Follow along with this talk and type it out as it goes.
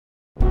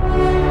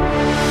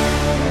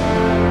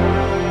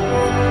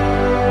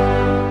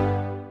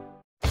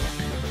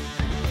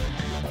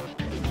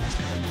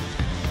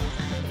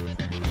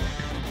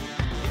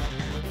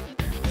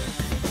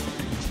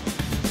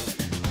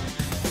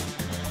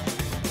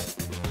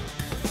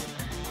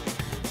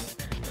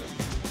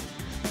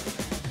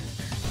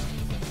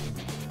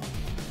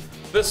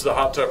This is the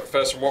Hot Tub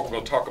Professor, and what we're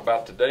going to talk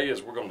about today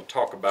is we're going to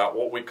talk about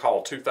what we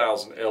call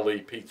 2000 LE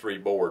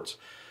P3 boards.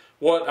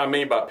 What I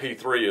mean by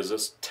P3 is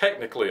it's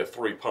technically a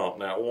 3 pump.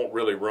 Now it won't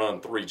really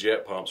run 3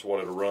 jet pumps. What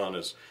it'll run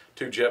is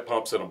 2 jet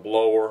pumps and a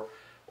blower,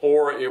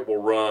 or it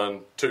will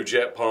run 2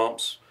 jet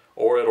pumps,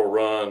 or it'll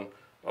run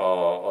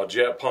a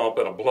jet pump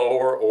and a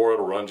blower, or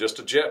it'll run just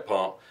a jet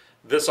pump.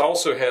 This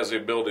also has the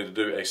ability to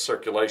do a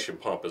circulation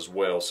pump as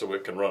well, so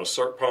it can run a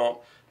circ pump,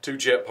 2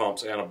 jet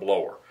pumps, and a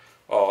blower.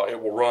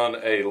 It will run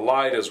a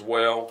light as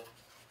well,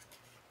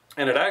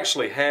 and it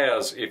actually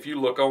has, if you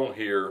look on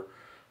here,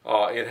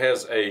 it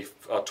has a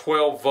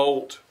 12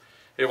 volt.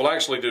 It will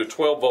actually do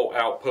 12 volt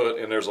output,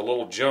 and there's a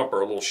little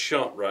jumper, a little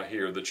shunt right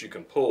here that you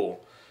can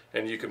pull,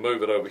 and you can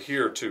move it over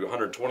here to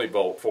 120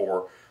 volt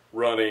for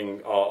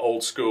running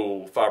old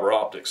school fiber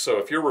optics. So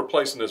if you're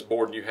replacing this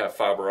board and you have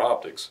fiber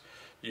optics,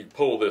 you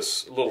pull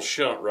this little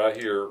shunt right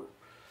here.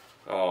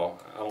 I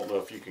don't know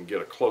if you can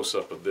get a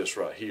close-up of this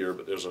right here,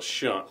 but there's a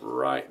shunt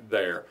right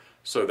there.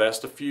 So that's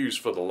the fuse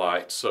for the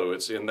light. So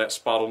it's in that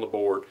spot on the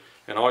board,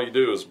 and all you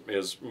do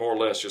is more or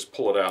less just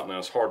pull it out. Now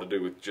it's hard to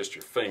do with just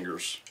your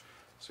fingers.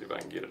 See if I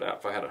can get it out.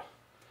 If I had a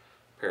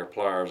pair of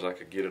pliers, I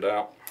could get it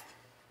out.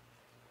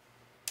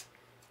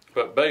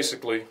 But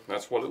basically,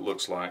 that's what it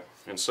looks like.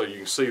 And so you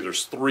can see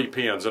there's 3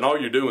 pins, and all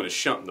you're doing is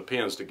shunting the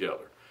pins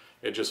together.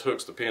 It just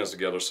hooks the pins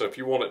together. So if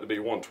you want it to be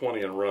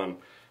 120 and run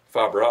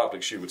fiber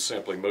optics, you would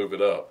simply move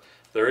it up.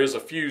 There is a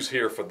fuse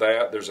here for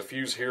that. There's a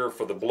fuse here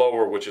for the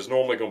blower, which is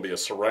normally going to be a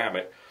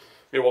ceramic.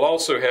 It will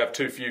also have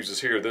 2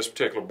 fuses here. This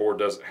particular board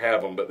doesn't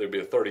have them, but there'll be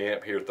a 30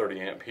 amp here,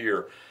 30 amp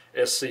here,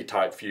 SC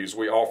type fuse.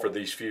 We offer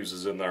these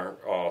fuses in our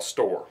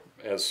store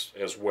as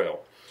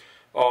well.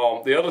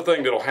 The other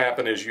thing that'll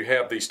happen is you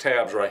have these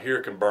tabs right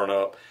here can burn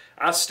up.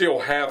 I still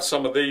have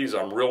some of these.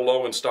 I'm real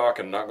low in stock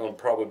and not going to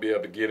probably be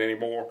able to get any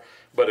more.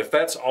 But if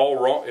that's all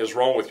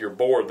wrong with your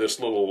board, this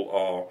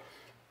little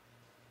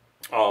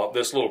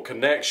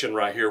connection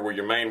right here where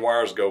your main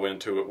wires go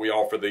into it, we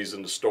offer these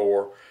in the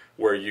store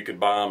where you can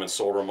buy them and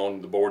solder them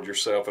on the board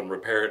yourself and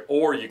repair it,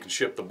 or you can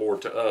ship the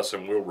board to us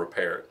and we'll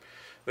repair it.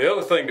 The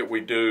other thing that we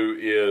do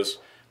is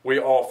we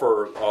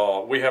offer,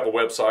 we have a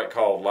website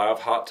called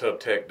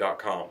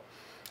livehottubtech.com.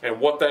 And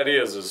what that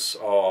is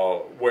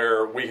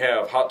where we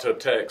have hot tub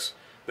techs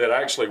that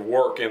actually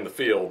work in the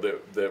field,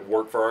 that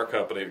work for our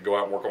company, to go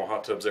out and work on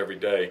hot tubs every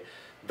day.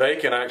 They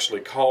can actually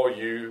call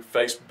you,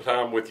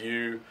 FaceTime with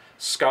you,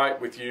 Skype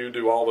with you,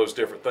 do all those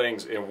different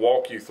things and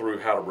walk you through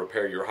how to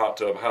repair your hot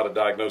tub, how to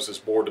diagnose this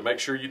board to make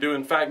sure you do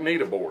in fact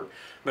need a board.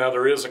 Now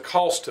there is a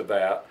cost to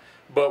that,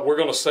 but we're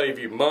going to save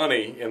you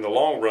money in the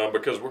long run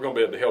because we're going to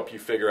be able to help you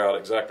figure out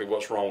exactly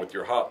what's wrong with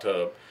your hot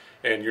tub,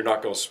 and you're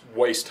not going to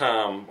waste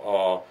time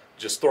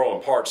just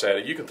throwing parts at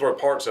it. You can throw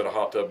parts at a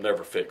hot tub,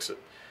 never fix it.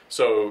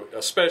 So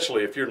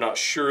especially if you're not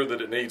sure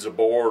that it needs a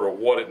board or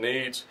what it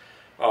needs,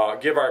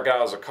 give our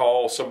guys a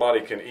call.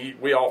 Somebody can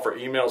we offer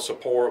email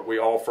support, we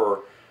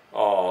offer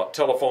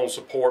telephone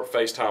support,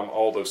 FaceTime,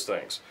 all those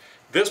things.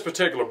 This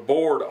particular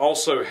board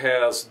also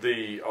has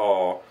the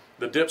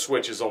dip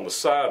switches on the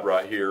side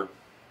right here,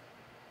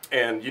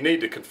 and you need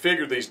to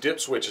configure these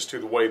dip switches to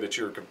the way that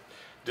your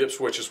dip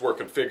switches were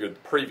configured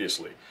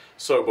previously.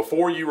 So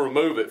before you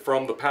remove it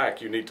from the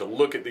pack, you need to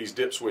look at these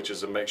dip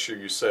switches and make sure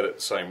you set it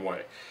the same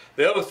way.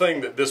 The other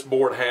thing that this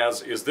board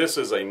has is this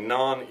is a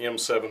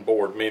non-M7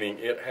 board, meaning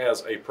it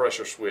has a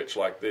pressure switch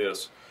like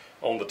this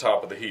on the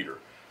top of the heater.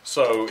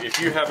 So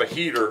if you have a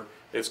heater,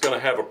 it's going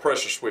to have a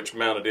pressure switch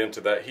mounted into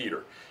that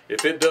heater.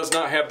 If it does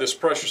not have this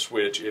pressure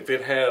switch, if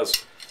it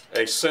has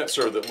a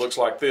sensor that looks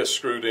like this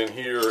screwed in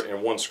here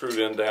and one screwed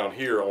in down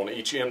here on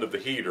each end of the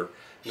heater,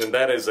 then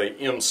that is a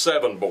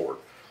M7 board.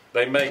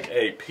 They make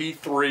a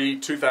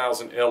P3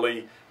 2000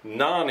 LE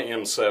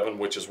non-M7,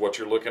 which is what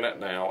you're looking at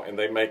now, and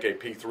they make a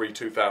P3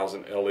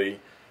 2000 LE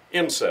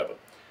M7.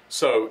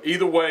 So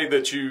either way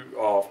that you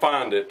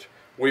find it,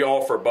 we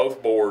offer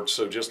both boards,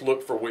 so just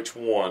look for which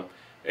one.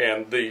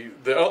 And the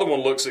other one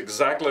looks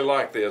exactly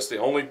like this. The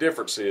only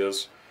difference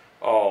is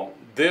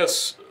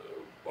this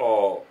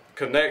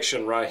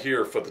connection right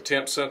here for the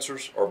temp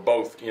sensors are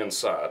both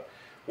inside,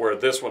 where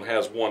this one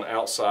has one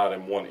outside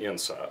and one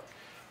inside.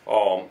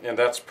 And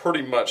that's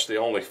pretty much the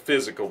only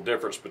physical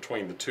difference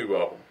between the two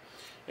of them.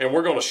 And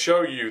we're going to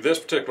show you, this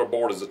particular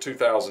board is a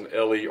 2000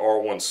 LE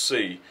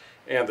R1C,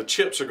 and the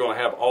chips are going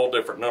to have all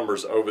different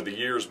numbers over the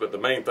years, but the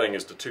main thing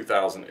is the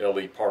 2000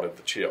 LE part of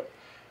the chip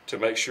to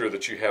make sure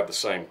that you have the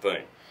same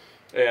thing.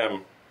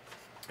 And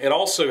it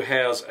also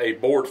has a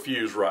board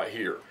fuse right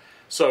here.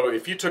 So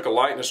if you took a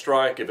lightning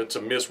strike, if it's a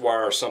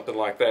miswire or something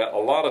like that, a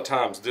lot of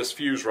times this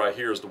fuse right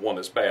here is the one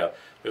that's bad.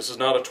 This is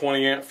not a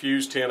 20 amp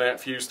fuse, 10 amp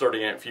fuse,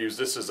 30 amp fuse.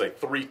 This is a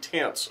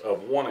 3/10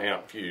 of 1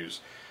 amp fuse.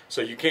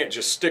 So you can't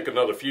just stick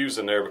another fuse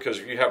in there, because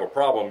if you have a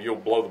problem, you'll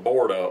blow the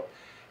board up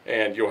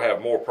and you'll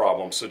have more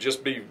problems. So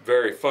just be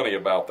very funny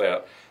about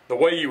that. The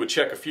way you would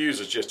check a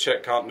fuse is just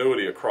check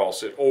continuity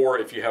across it, or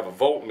if you have a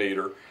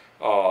voltmeter,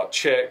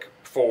 check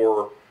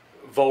for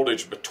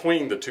voltage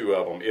between the two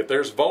of them. If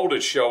there's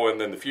voltage showing,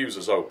 then the fuse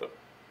is open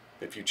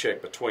if you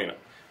check between them.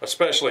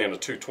 especially in a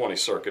 220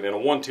 circuit. In a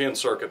 110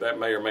 circuit, that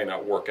may or may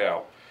not work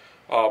out.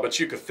 But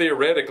you could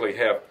theoretically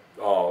have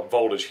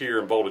voltage here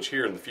and voltage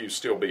here and the fuse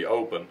still be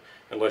open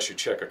unless you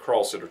check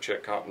across it or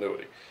check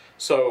continuity.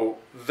 So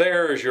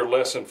there is your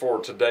lesson for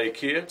today,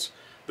 kids.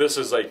 This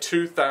is a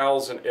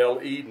 2000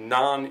 LE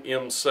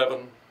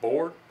non-M7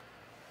 board.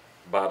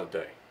 Buy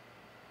today.